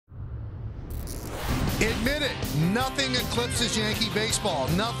Admit it, nothing eclipses Yankee baseball.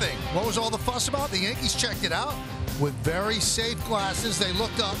 Nothing. What was all the fuss about? The Yankees checked it out with very safe glasses. They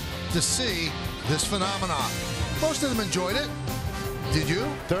looked up to see this phenomenon. Most of them enjoyed it. Did you?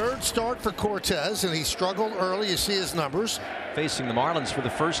 Third start for Cortez, and he struggled early. You see his numbers. Facing the Marlins for the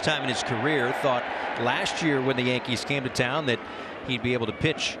first time in his career. Thought last year when the Yankees came to town that he'd be able to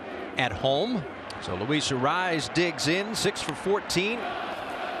pitch at home. So Luis Arraez digs in, 6 for 14.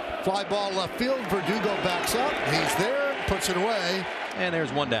 Fly ball left field. Verdugo backs up. He's there, puts it away. And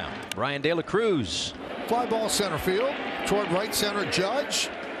there's one down. Brian De La Cruz. Fly ball center field. Toward right center, Judge.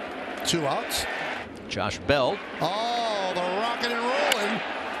 2 outs. Josh Bell. Oh, the rocking and rolling.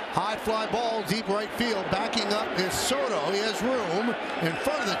 High fly ball, deep right field. Backing up is Soto. He has room in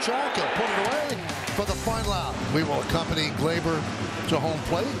front of the track. He'll put it away for the final out. We will accompany Glaber to home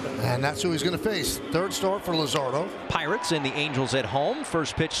plate, and that's who he's going to face. Third start for Luzardo. Pirates and the Angels at home.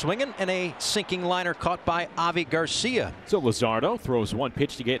 First pitch swinging, and a sinking liner caught by Avi Garcia. So Luzardo throws one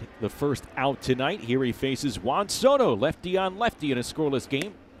pitch to get the first out tonight. Here he faces Juan Soto, lefty on lefty in a scoreless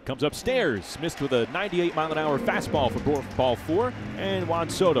game. Comes upstairs, missed with a 98-mile-an-hour fastball for ball 4, and Juan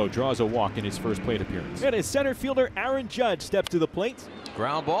Soto draws a walk in his first plate appearance. And his center fielder Aaron Judge steps to the plate.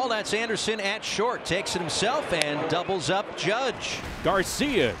 Ground ball, that's Anderson at short, takes it himself and doubles up Judge.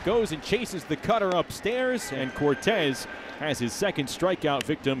 Garcia goes and chases the cutter upstairs, and Cortez has his second strikeout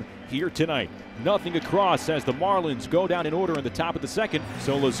victim here tonight. Nothing across as the Marlins go down in order in the top of the second.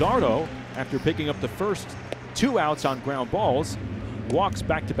 So Luzardo, after picking up the first 2 outs on ground balls, walks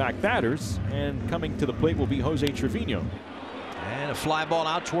back-to-back batters, and coming to the plate will be Jose Trevino. And a fly ball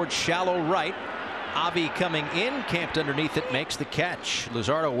out towards shallow right. Avi coming in, camped underneath it, makes the catch.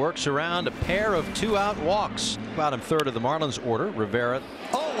 Luzardo works around a pair of 2-out walks. Bottom third of the Marlins order. Rivera.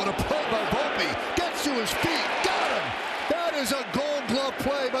 Oh, what a play by Volpe. Gets to his feet. Got him. That is a Gold Glove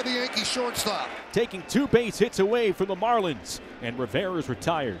play by the Yankee shortstop. Taking 2 base hits away from the Marlins, and Rivera is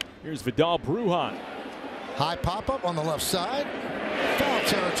retired. Here's Vidal Brujan. High pop-up on the left side. Foul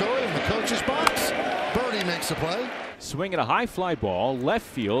territory in the coach's box. Birdie makes the play. Swinging a high fly ball, left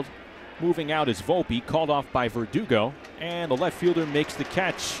field. Moving out is Volpe, called off by Verdugo. And the left fielder makes the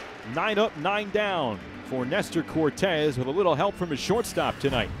catch. 9 up, 9 down for Nestor Cortez with a little help from his shortstop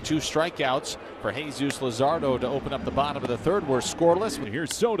tonight. 2 strikeouts for Jesus Luzardo to open up the bottom of the third. We're scoreless. And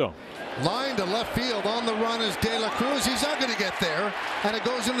here's Soto. Line to left field. On the run is De La Cruz. He's not going to get there. And it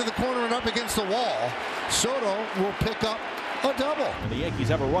goes into the corner and up against the wall. Soto will pick up a double. And the Yankees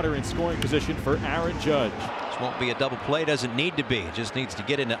have a runner in scoring position for Aaron Judge. This won't be a double play. Doesn't need to be. It just needs to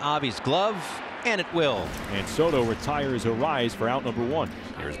get into Avi's glove, and it will. And Soto retires Arraez for out number 1.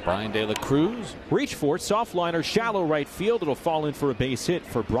 Here's Brian De La Cruz. Reach for it, soft liner, shallow right field. It'll fall in for a base hit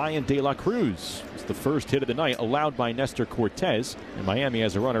for Brian De La Cruz. It's the first hit of the night allowed by Nestor Cortez. And Miami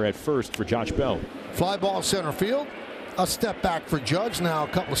has a runner at first for Josh Bell. Fly ball center field. A step back for Judge. Now a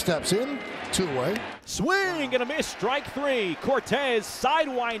couple of steps in. 2 away. Swing and a miss. Strike 3. Cortez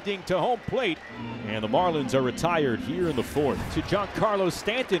sidewinding to home plate. And the Marlins are retired here in the 4th. To Giancarlo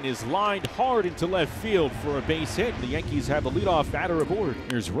Stanton is lined hard into left field for a base hit. The Yankees have the leadoff batter aboard.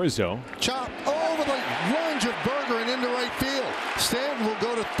 Here's Rizzo. Chop over the lunge of Berger and into right field. Stanton will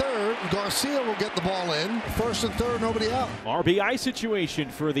go to third. Garcia will get the ball in. First and third, nobody out. RBI situation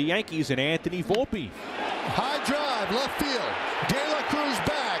for the Yankees and Anthony Volpe. High drive, left field. De La Cruz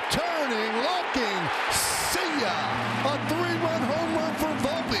back, turning, looking. See ya! A 3-run home run for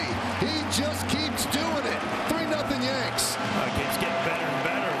Volpe. He just keeps doing it. 3-0 Yanks. It keeps getting better and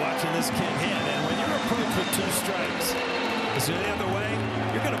better watching this kid hit. And when you're approached with 2 strikes, is it the other way?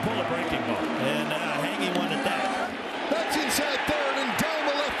 You're going to pull a breaking ball. And hanging one at that. That's inside third and down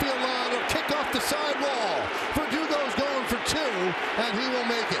the left field line. It'll kick off the side wall. Verdugo's going for 2, and he will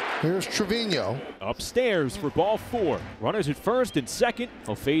make it. Here's Trevino. Upstairs for ball 4. Runners at first and second.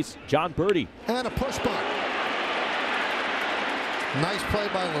 He'll face John Birdie. And a push bunt. Nice play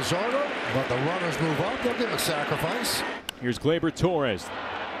by Luzardo, but the runners move up. They'll give him a sacrifice. Here's Glaber Torres.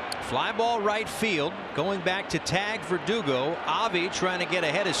 Fly ball right field, going back to tag Verdugo. Avi trying to get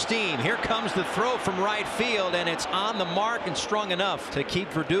ahead of steam. Here comes the throw from right field, and it's on the mark and strong enough to keep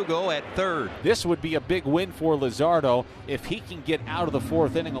Verdugo at third. This would be a big win for Luzardo if he can get out of the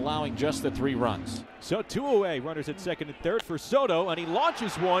 4th inning, allowing just the 3 runs. So 2 away, runners at second and third for Soto, and he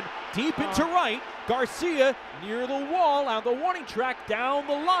launches one deep into right. Garcia near the wall on the warning track down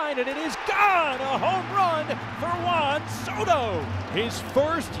the line, and it is gone. A home run for Juan Soto. His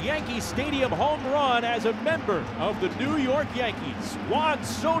first Yankee Stadium home run as a member of the New York Yankees. Juan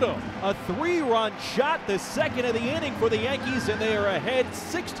Soto, a 3-run shot, the second of the inning for the Yankees, and they are ahead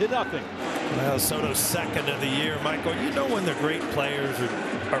 6-0. Well, Soto's second of the year, Michael. You know when the great players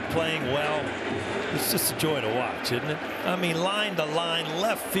are are playing well, it's just a joy to watch, isn't it? I mean, line to line,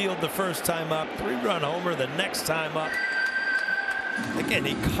 left field the first time up, 3-run homer the next time up. Again,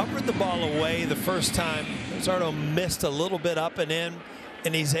 he covered the ball away the first time. Luzardo missed a little bit up and in,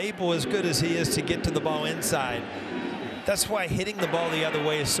 and he's able, as good as he is, to get to the ball inside. That's why hitting the ball the other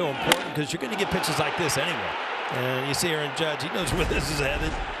way is so important, because you're going to get pitches like this anyway. And you see Aaron Judge, he knows where this is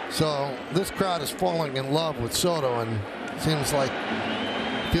headed. So this crowd is falling in love with Soto, and seems like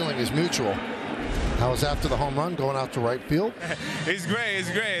feeling is mutual. How was after the home run going out to right field? It's great.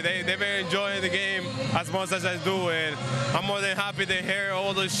 It's great. They've been enjoying the game as much as I do, and I'm more than happy to hear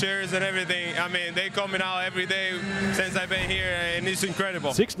all those cheers and everything. I mean, they coming out every day since I've been here, and it's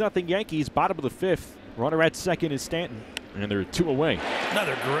incredible. 6-0 Yankees, bottom of the fifth. Runner at second is Stanton, and they're 2 away.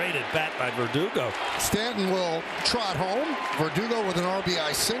 Another great at bat by Verdugo. Stanton will trot home. Verdugo with an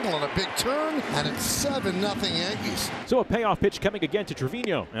RBI single and a big turn, and it's 7-0 Yankees. So a payoff pitch coming again to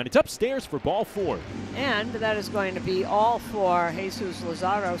Trevino, and it's upstairs for ball 4. And that is going to be all for Jesus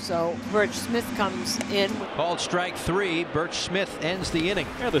Luzardo. So Birch Smith comes in. Called strike 3. Birch Smith ends the inning.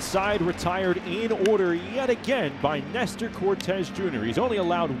 And the side retired in order yet again by Nestor Cortez Jr. He's only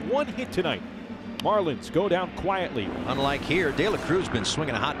allowed 1 hit tonight. Marlins go down quietly. Unlike here, De La Cruz been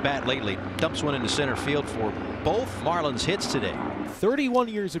swinging a hot bat lately. Dumps one into center field for both Marlins hits today. 31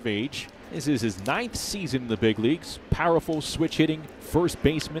 years of age. This is his 9th season in the big leagues. Powerful switch hitting first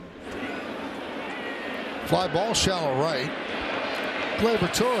baseman. Fly ball shallow right.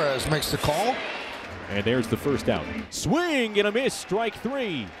 Gleyber Torres makes the call. And there's the first out. Swing and a miss, strike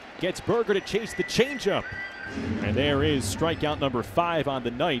 3. Gets Berger to chase the changeup. And there is strikeout number 5 on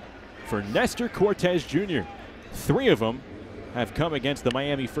the night for Nestor Cortez Jr. 3 of them have come against the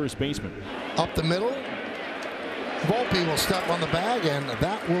Miami first baseman. Up the middle. Volpe will step on the bag, and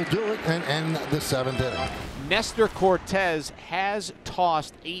that will do it and end the 7th inning. Nestor Cortez has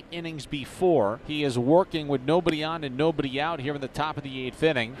tossed 8 innings before. He is working with nobody on and nobody out here in the top of the 8th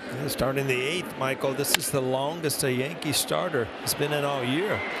inning. Starting the 8th, Michael, this is the longest a Yankee starter has been in all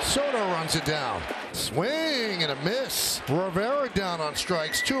year. Soto runs it down. Swing and a miss. Rivera down on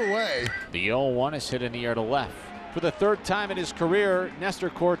strikes, 2 away. The 0-1 is hit in the air to left. For the 3rd time in his career, Nestor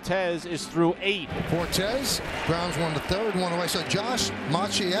Cortez is through 8. Cortez grounds one to third, 1 away. So Josh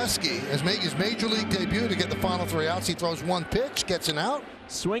Maciejewski has made his major league debut to get the final 3 outs. He throws 1 pitch, gets an out.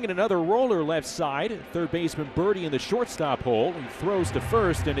 Swinging another roller left side. Third baseman Birdie in the shortstop hole. He throws to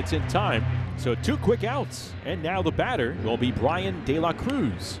first, and it's in time. So 2 quick outs. And now the batter will be Brian De La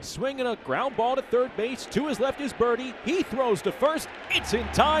Cruz. Swinging a ground ball to third base. To his left is Birdie. He throws to first. It's in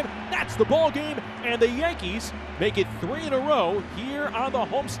time. That's the ball game. And the Yankees make it 3 in a row here on the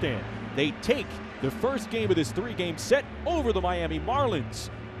homestand. They take the first game of this 3-game set over the Miami Marlins,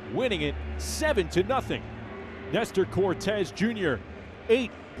 winning it 7-0. Nestor Cortez Jr.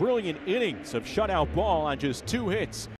 8 brilliant innings of shutout ball on just 2 hits.